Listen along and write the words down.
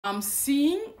I'm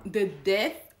seeing the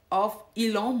death of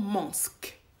Elon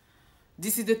Musk.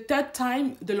 This is the third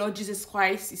time the Lord Jesus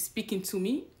Christ is speaking to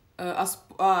me. As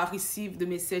I received the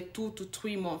message 2 to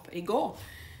 3 months ago.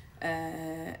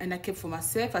 And I kept for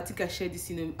myself. I think I shared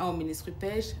this in our ministry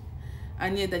page.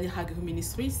 Anya Daniel Haugerud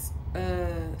Ministries.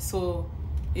 So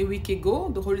a week ago,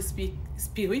 the Holy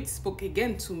Spirit spoke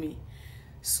again to me.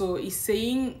 So he's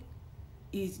saying,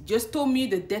 he just told me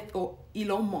the death of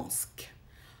Elon Musk.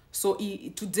 So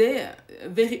today,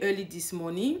 very early this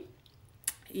morning,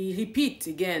 he repeat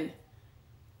again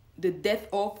the death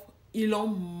of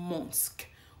Elon Musk.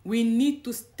 We need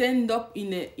to stand up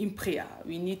in prayer.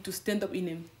 We need to stand up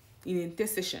in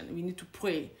intercession. We need to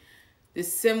pray. The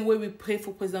same way we pray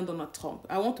for President Donald Trump.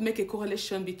 I want to make a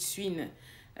correlation between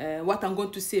what I'm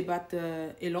going to say about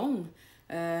Elon.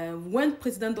 When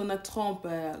President Donald Trump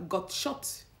got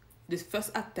shot, the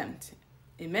first attempt,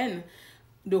 amen,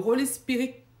 the Holy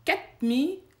Spirit kept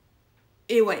me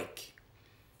awake.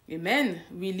 Amen.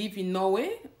 We live in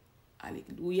Norway.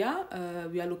 Hallelujah.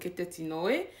 We are located in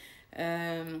Norway.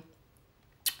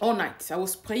 All night I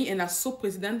was praying and I saw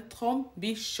President Trump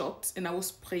be shot and I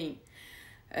was praying.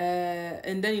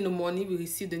 And then in the morning we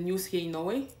received the news here in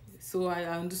Norway. So I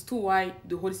understood why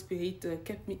the Holy Spirit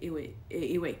kept me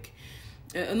awake.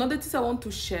 Another thing I want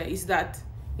to share is that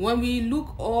when we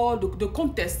look all the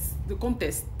contest,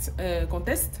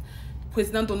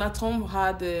 President Donald Trump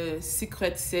had a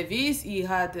secret service. He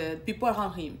had people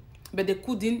around him, but they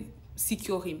couldn't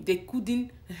secure him. They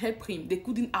couldn't help him. They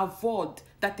couldn't avoid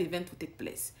that event to take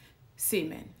place. Say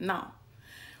amen. Now,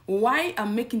 why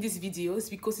I'm making this video is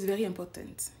because it's very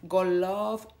important. God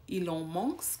love Elon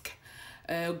Musk.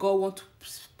 God want to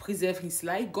preserve his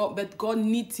life. But God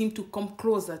needs him to come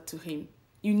closer to him.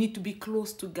 You need to be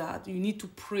close to God. You need to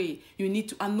pray. You need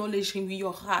to acknowledge him with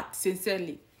your heart,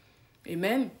 sincerely.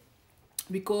 Amen.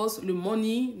 Because the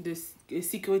money, the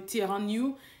security around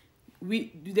you,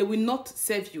 they will not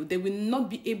save you. They will not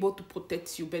be able to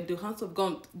protect you. But the hands of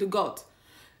God,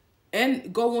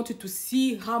 and God wants you to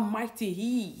see how mighty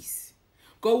he is.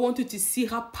 God wants you to see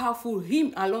how powerful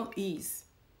him alone is.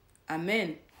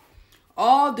 Amen.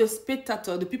 All the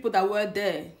spectators, the people that were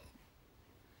there,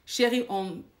 sharing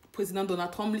on President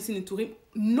Donald Trump, listening to him,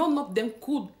 none of them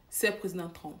could save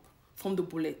President Trump from the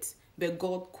bullet, but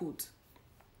God could.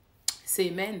 Say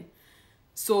amen.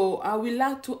 So I would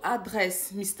like to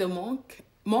address Mr.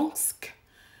 Musk.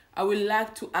 I would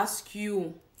like to ask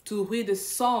you to read the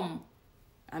Psalm.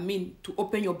 To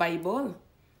open your Bible,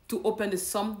 to open the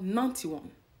Psalm 91.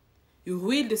 You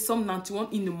read the Psalm 91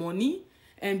 in the morning,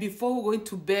 and before going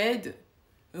to bed,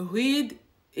 read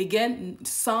again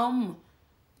Psalm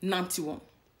 91.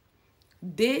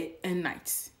 Day and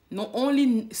night. Not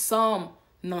only Psalm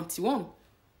 91,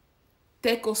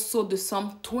 take also the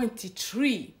Psalm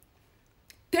 23.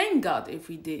 Thank God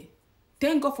every day.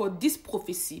 Thank God for this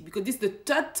prophecy, because this is the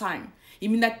third time. It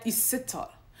means that it's settled.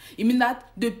 It means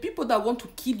that the people that want to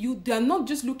kill you, they are not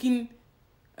just looking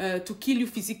to kill you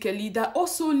physically. They are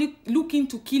also looking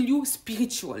to kill you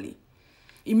spiritually.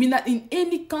 It means that in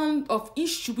any kind of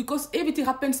issue, because everything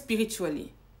happens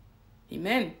spiritually.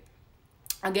 Amen.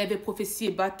 I gave a prophecy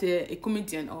about a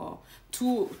comedian or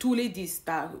two ladies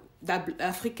that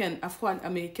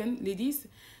Afro-American ladies.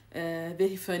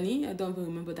 Very funny. I don't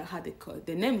remember how they call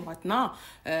the name right now.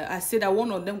 I said that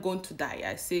one of them going to die.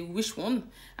 I say which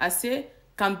one? I say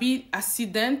can be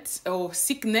accident or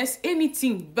sickness,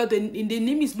 anything. But the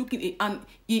name is looking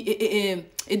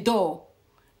a door.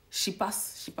 She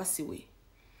passed away.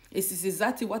 This is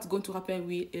exactly what's going to happen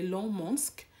with Elon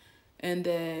Musk. And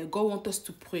God wants us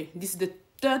to pray. This is the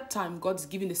third time God is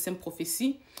giving the same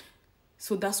prophecy.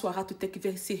 So that's why I have to take it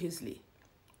very seriously.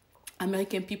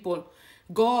 American people,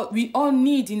 God, we all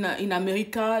need in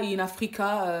America, in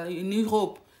Africa, in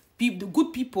Europe, the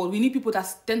good people. We need people that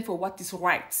stand for what is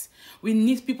right. We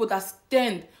need people that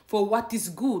stand for what is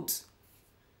good.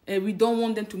 We don't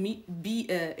want them to be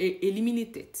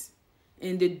eliminated.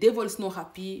 And the devil is not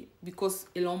happy because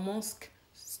Elon Musk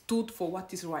stood for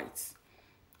what is right,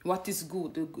 what is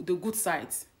good, the good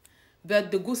side.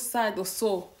 But the good side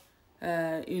also,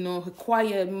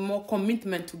 require more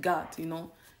commitment to God,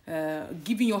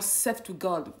 giving yourself to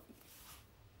God,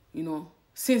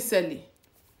 sincerely,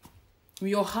 with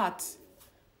your heart.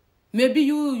 Maybe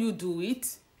you do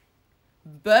it,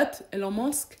 but Elon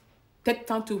Musk, take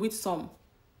time to read some.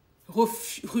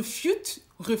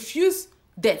 Refuse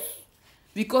death.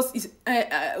 Because it's,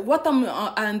 what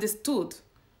I understood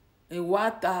and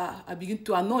what I begin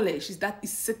to acknowledge is that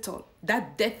it's settled.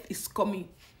 That death is coming.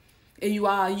 And you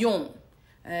are young.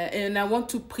 And I want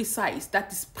to precise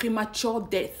that is premature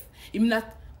death. It means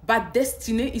that bad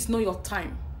destiny is not your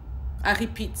time. I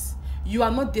repeat, you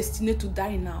are not destined to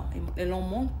die now, Elon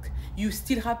Musk. You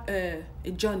still have a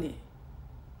journey.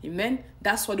 Amen.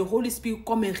 That's why the Holy Spirit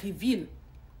come and reveal.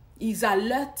 He's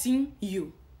alerting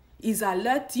you. He's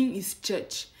alerting his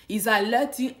church. He's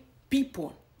alerting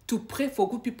people to pray for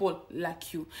good people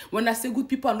like you. When I say good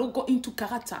people, I don't go into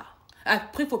character. I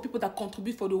pray for people that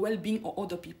contribute for the well-being of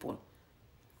other people.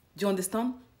 Do you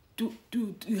understand? To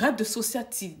help the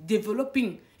society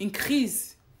developing,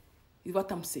 increase, is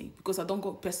what I'm saying. Because I don't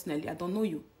go personally. I don't know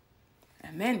you.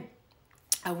 Amen.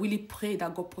 I really pray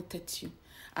that God protects you.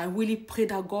 I really pray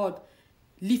that God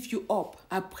lift you up.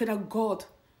 I pray that God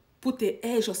put a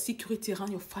edge of security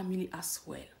around your family as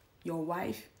well. Your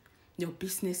wife, your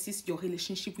businesses, your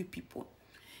relationship with people.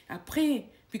 I pray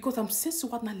because I'm sensing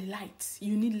what now light.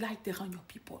 You need light around your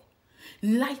people.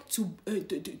 Light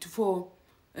for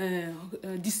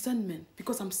discernment.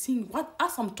 Because I'm seeing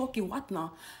as I'm talking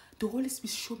now, the Holy Spirit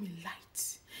show me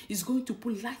light. It's going to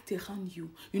put light around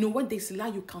you. You know, when there's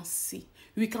light, you can see.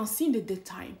 We can see in the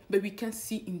daytime, but we can't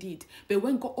see indeed. But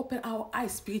when God open our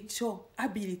eyes, spiritual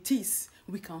abilities,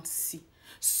 we can see.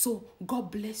 So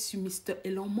God bless you, Mr.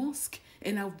 Elon Musk.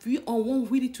 And I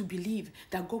want really to believe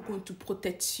that God going to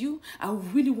protect you. I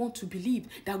really want to believe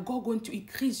that God going to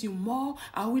increase you more.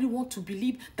 I really want to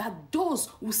believe that those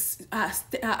who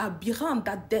are beyond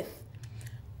that death,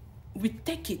 we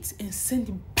take it and send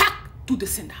it back to the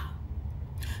sender.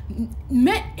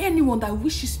 May anyone that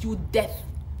wishes you death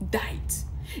died.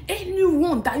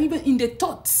 Anyone that even in the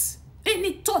thoughts,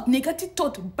 any thought, negative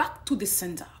thought, back to the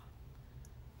sender.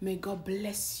 May God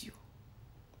bless you.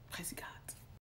 Praise God.